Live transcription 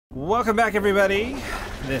Welcome back, everybody.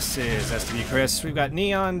 This is SWChris. We've got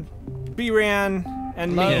Neon, B-Ran,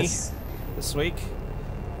 and me this week.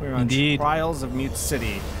 We're on Trials of Mute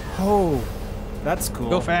City. Oh, that's cool.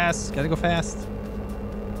 Go fast. Gotta go fast.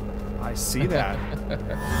 I see that.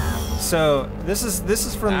 So this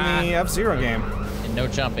is from the F-Zero game. And no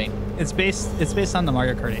jumping. It's based on the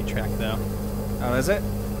Mario Kart 8 track, though. Oh, is it?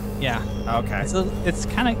 Yeah. Okay. It's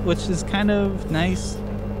kind of, which is kind of nice.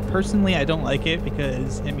 Personally, I don't like it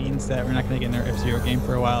because it means that we're not going to get another F-Zero game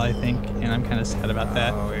for a while, I think, and I'm kind of sad about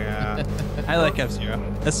that. Oh, yeah. I like F-Zero.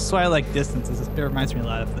 That's why I like Distances. It reminds me a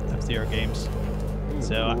lot of the F-Zero games.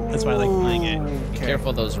 So that's why I like playing it. Be careful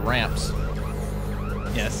of those ramps.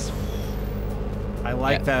 Yes. I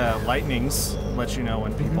like the lightnings. Let you know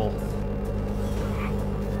when people...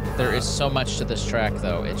 There is so much to this track,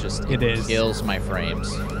 though. It kills my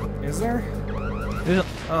frames. Is there?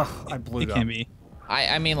 Oh, I blew it. Can be.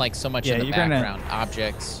 I mean, like, so much in the background.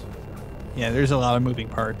 Objects. Yeah, there's a lot of moving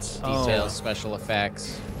parts. Details, special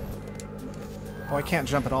effects. Oh, I can't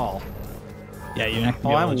jump at all. Yeah, you're not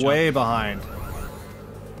gonna be able to I'm way behind.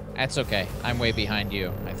 That's okay. I'm way behind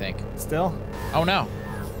you, I think. Still? Oh, no.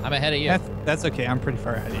 I'm ahead of you. That's okay. I'm pretty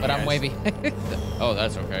far ahead of you. But I'm way behind. Oh,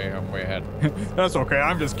 that's okay. I'm way ahead. That's okay.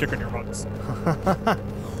 I'm just kicking your butts.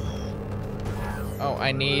 Oh,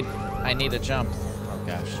 I need a jump. Oh,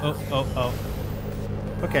 gosh. Oh.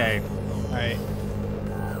 Okay. All right.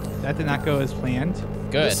 That did not go as planned.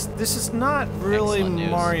 Good. This is not really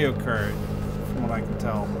Mario Kart, from what I can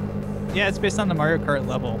tell. Yeah, it's based on the Mario Kart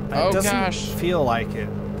level. It doesn't feel like it.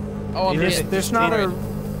 Oh, there's not a...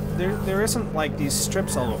 There isn't, like, these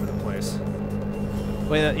strips all over the place.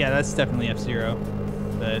 Wait, yeah, that's definitely F-Zero.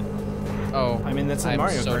 But... Oh, I mean, that's in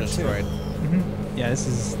Mario Kart, destroyed. Too. Yeah, this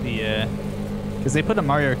is the... Because they put a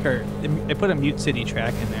Mario Kart... They put a Mute City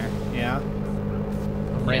track in there. Yeah?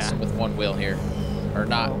 I'm racing with one wheel here. Or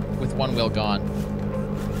not, with one wheel gone.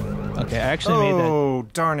 Okay, I actually made that... Oh,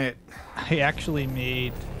 darn it. I actually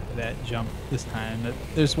made that jump this time.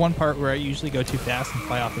 There's one part where I usually go too fast and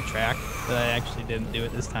fly off the track, but I actually didn't do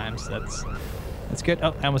it this time, so that's good.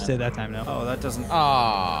 Oh, I almost did that time, though. Oh, that doesn't...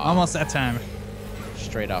 Almost that time.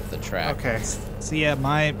 Straight off the track. Okay. So yeah,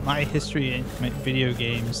 my history in video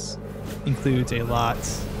games includes a lot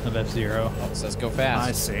of F-Zero. Oh, it says go fast.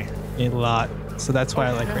 I see. A lot. So that's why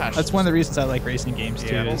I like. That's one of the reasons I like racing games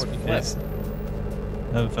too, is because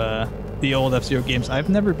of the old F-Zero games. I've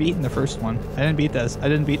never beaten the first one. I didn't beat this. I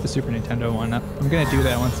didn't beat the Super Nintendo one. I'm gonna do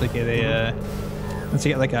that once I get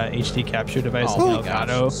like a HD capture device. Oh my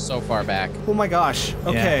gosh, so far back. Oh my gosh.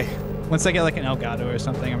 Okay. Yeah. Once I get like an Elgato or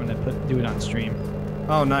something, I'm gonna do it on stream.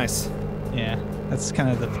 Oh, nice. Yeah, that's kind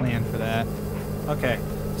of the plan for that. Okay.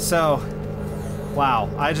 So, wow,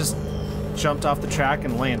 I just jumped off the track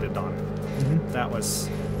and landed on it. That was...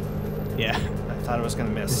 Yeah. I thought I was going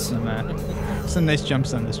to miss. Some nice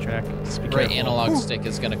jumps on this track. Just be careful. Analog stick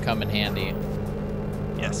is going to come in handy.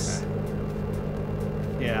 Yes.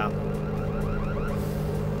 Okay. Yeah.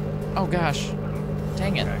 Oh, gosh.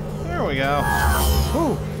 Dang it. Okay. There we go.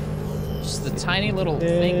 Whew. Just the tiny little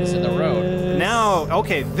things in the road. Now,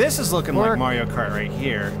 okay, this is looking like Mario Kart right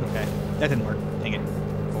here. Okay. That didn't work. Dang it.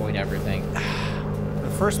 Avoid everything. The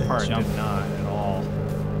first part did not at all.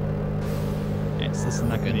 Yes, this is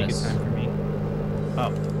not going to be a good time for me.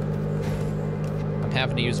 Oh. I'm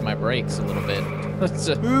having to use my brakes a little bit.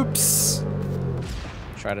 Oops.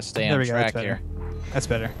 Try to stay on track here. That's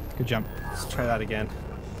better. Good jump. Let's try that again.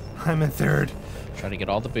 I'm in third. Try to get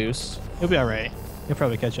all the boosts. You'll be all right. You'll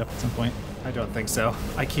probably catch up at some point. I don't think so.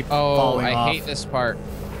 I keep falling off. I hate this part.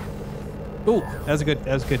 Ooh, that was a good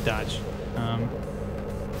dodge. And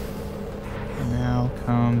now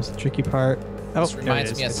comes the tricky part. Oh, this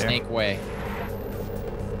reminds me of Snake Way.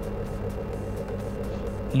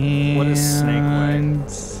 And what is Snake Way?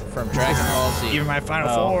 From Dragon Ball Z. Even my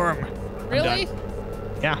final form. Really?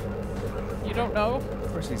 Yeah. You don't know?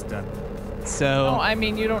 Of course he's done. So. No, I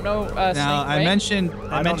mean you don't know Snake Way? I mentioned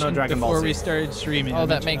before we started streaming. Oh,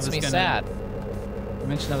 that makes me sad. I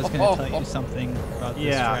mentioned I was going to tell you something about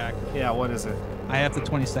this track. Yeah, what is it? I have the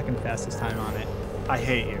 22nd fastest time on it. I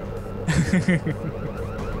hate you.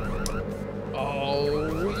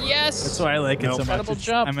 Oh, yes! That's why I like it so much. Incredible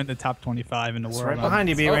jump. I'm in the top 25 in the world. Right behind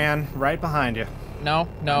you, B-Ran. Right behind you. No.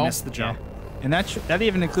 I missed the jump. Yeah. And that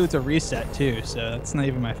even includes a reset, too, so that's not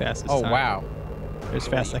even my fastest time. Oh, wow. There's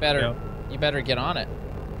fast I can go. You better get on it.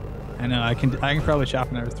 I know. I can probably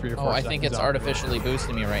chop another 3 or 4 Oh, I think it's artificially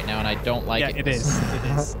boosting me right now, and I don't like it. Yeah, it is. It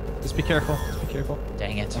is. Just be careful. Just be careful.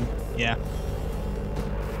 Dang it. Yeah.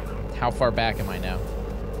 How far back am I now?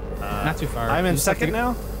 Not too far. I'm in second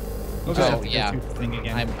now? Oh, yeah. Thing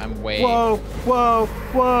again. I'm way...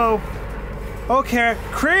 Whoa. Okay,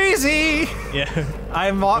 crazy! Yeah.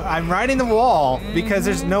 I'm riding the wall because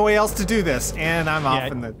there's no way else to do this, and I'm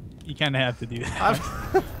off in the... You kind of have to do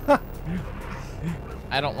that.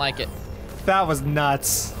 I don't like it. That was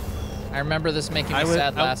nuts. I remember this making me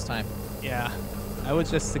sad last time. Yeah. I would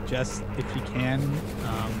just suggest, if you can,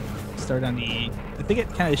 start on the... I think it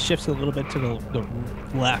kind of shifts a little bit to the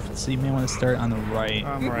left, so you may want to start on the right.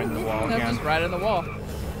 I'm riding the wall I'm again. just right on the wall.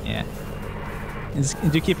 Yeah.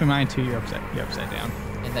 And do keep in mind, too, you're upside down.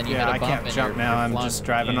 And then you hit a I bump can't and jump you're now. I'm flung. just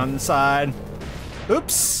driving on the side.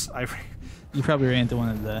 Oops! You probably ran into one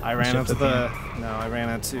of the... I ran into the... No, I ran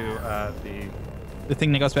into the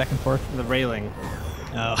thing that goes back and forth? the railing.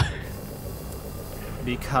 Oh.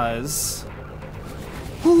 Because...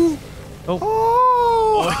 Oh.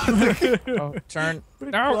 Oh, turn.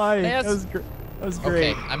 No, That was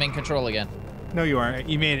great. Okay, I'm in control again. No, you aren't.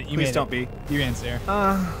 You made it. Please don't be. You ran there.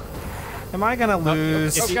 Am I gonna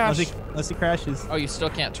lose? Unless he crashes. Oh, you still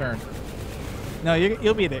can't turn. No,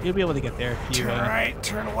 you'll be there. You'll be able to get there. If you, Turn right,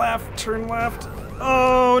 turn left, turn left.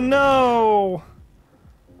 Oh no!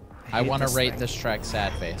 I want to this rate thing. this track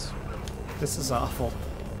sad face. This is awful.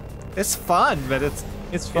 It's fun, but it's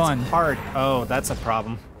fun. It's hard. Oh, that's a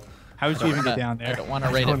problem. How would you even get down there? I don't want to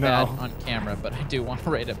rate it bad on camera, but I do want to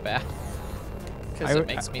rate it bad. Because it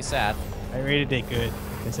makes me sad. I rated it good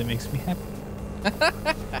because it makes me happy.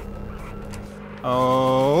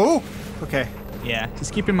 Oh, okay. Yeah,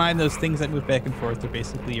 just keep in mind those things that move back and forth are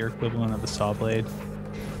basically your equivalent of a saw blade.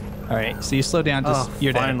 All right, so you slow down.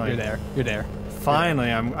 You're finally. there. You're there.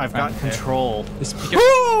 Finally, I've got control.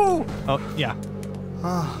 Woo! Oh yeah.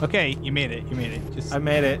 Okay, you made it. You made it. Just I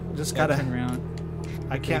made it. Just gotta turn around.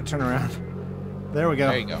 I can't turn around. There we go.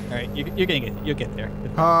 There you go. All right, you're getting it. You'll get there.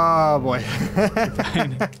 Oh boy.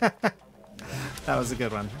 Fine. That was a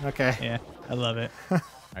good one. Okay. Yeah, I love it.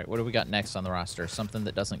 All right, what do we got next on the roster? Something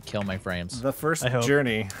that doesn't kill my frames. The first I hope.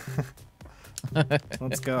 journey.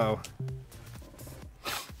 Let's go.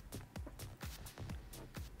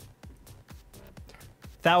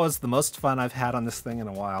 That was the most fun I've had on this thing in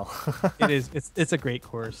a while. It is. It's a great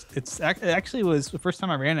course. It actually was the first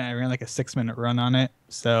time I ran it. I ran like a 6-minute run on it.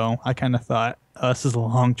 So I kind of thought, oh, this is a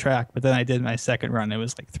long track. But then I did my second run. It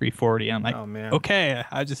was like 3:40. I'm like, oh man. Okay,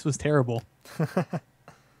 I just was terrible.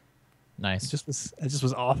 Nice. I just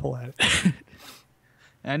was awful at it.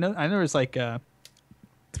 And I know there's like 3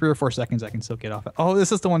 or 4 seconds I can still get off it. Oh,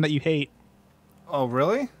 this is the one that you hate. Oh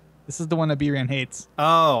really? This is the one that B-Ran hates.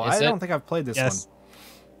 Oh, Is I it? don't think I've played this Yes. one.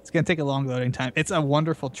 It's gonna take a long loading time. It's a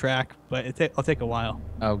wonderful track, but it'll take a while.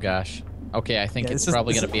 Oh gosh. Okay, I think Yeah, it's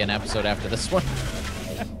probably going to be an episode after this one.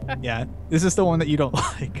 Yeah, this is the one that you don't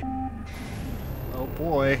like. Oh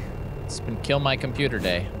boy. It's been kill my computer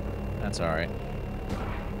day. That's all right.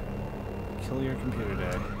 Kill your computer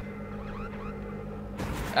day.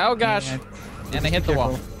 Oh gosh. And I hit the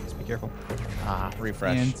wall. Just be careful. Ah,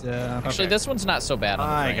 refresh. And Actually, this one's not so bad on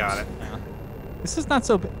the I frames. got it. this is not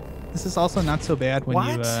so. This is also not so bad when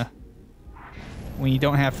you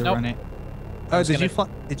don't have to Nope. run it. Oh, did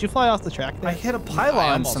you fly off the track there? I hit a I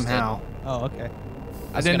pylon almost somehow. Oh, okay.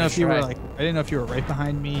 I didn't know if you were I didn't know if you were right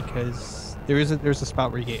behind me because there's a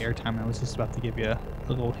spot where you get airtime. I was just about to give you a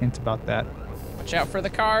little hint about that. Watch out for the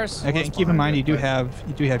cars. Okay, and keep in mind you do have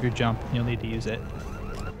your jump. You'll need to use it.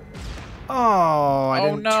 Oh, I Oh,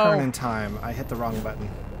 didn't no. turn in time. I hit the wrong button.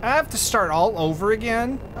 I have to start all over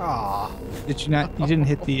again? Aw. Did you not? You didn't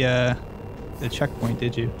hit the checkpoint,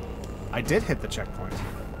 did you? I did hit the checkpoint.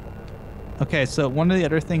 Okay, so one of the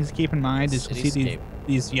other things to keep in mind is you see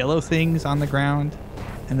these yellow things on the ground,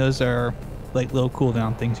 and those are like little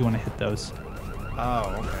cooldown things. You want to hit those.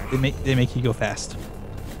 Oh, okay. They make you go fast.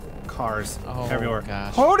 Cars Oh, everywhere.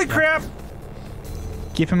 gosh. Holy crap!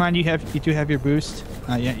 Keep in mind you do have your boost.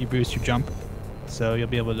 Yeah, you boost your jump, so you'll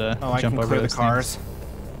be able to Oh, I jump can over clear the those cars. things.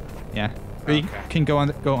 Yeah, or you Okay. can go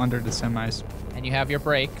under the semis. And you have your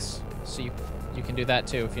brakes, so you can do that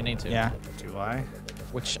too if you need to. Yeah. Do I?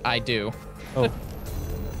 Which I do. Oh.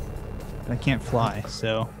 But I can't fly,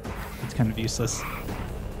 so it's kind of useless.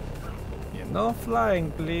 Yeah, no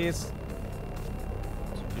flying, please.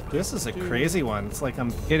 This is a crazy one. It's like I'm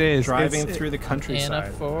driving through the In countryside.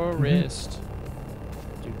 a forest.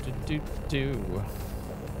 Do.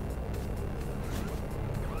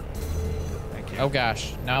 Thank you. Oh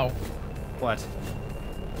gosh, no. What?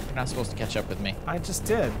 You're not supposed to catch up with me. I just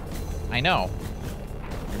did. I know.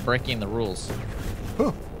 You're breaking the rules.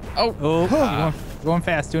 Whew. Oh, Oh, going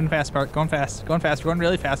fast, doing fast part, going fast, going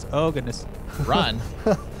really fast. Oh goodness. run.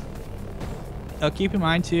 Keep in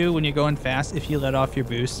mind too, when you're going fast, if you let off your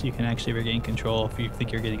boost, you can actually regain control if you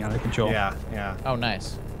think you're getting out of control. Yeah, yeah. Oh,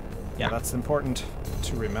 nice. Yeah. That's important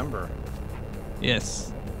to remember.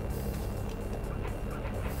 Yes.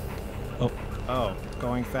 Oh,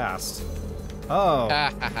 going fast. Oh.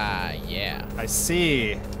 Yeah. I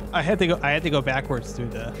see. I had to go backwards through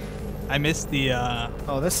the. I missed the.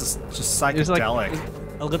 Oh, this is just There's psychedelic.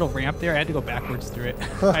 like a little ramp there. I had to go backwards through it.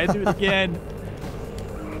 I had to do it again.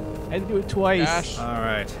 I had to do it twice. Gosh. All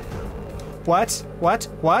right. What?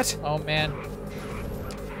 Oh man.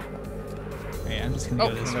 Okay, I'm just gonna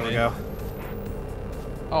go this There way. we go.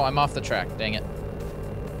 Oh, I'm off the track. Dang it.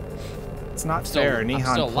 It's not Still- fair. I'm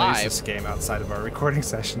Nihan still plays live. this game outside of our recording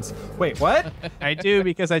sessions. Wait, what? I do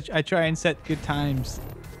because I try and set good times.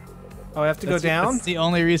 Oh, I have to go down? That's the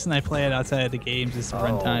only reason I play it outside of the games is to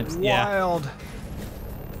run times. Yeah. Wild.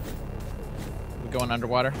 We going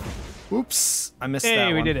underwater? Oops. I missed that Hey,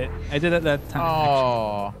 we one. did it. I did it that time.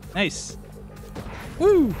 Oh. Actually. Nice.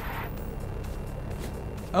 Woo.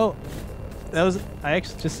 Oh, that was. I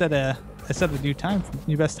actually just set a. I set a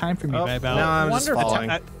new best time for me by about now I'm just Wonderful. falling.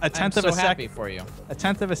 a tenth I'm of so a happy second. for you. A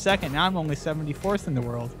tenth of a second. Now I'm only 74th in the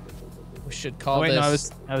world. We should call wait,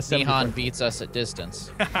 this no, I was Nihan 74th. beats us at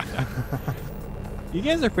distance. You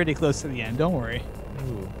guys are pretty close to the end. Don't worry.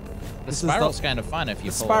 Ooh. The This is spiral's kind of fun if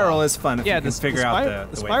you The pull spiral it is fun if you can figure out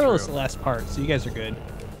the way spiral is through. the last part, so you guys are good.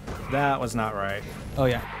 That was not right. Oh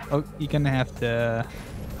yeah. Oh, you're gonna have to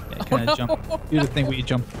kind of jump. Do the thing where you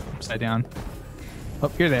jump upside down. Oh,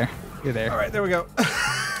 you're there. You're there. All right, there we go.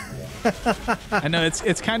 I know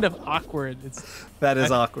it's kind of awkward. That is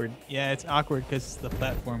awkward. Yeah, it's awkward because the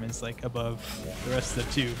platform is like above the rest of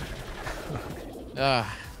the tube. Ugh.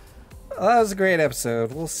 Well, that was a great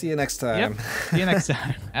episode. We'll see you next time. Yep. See you next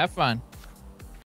time. Have fun.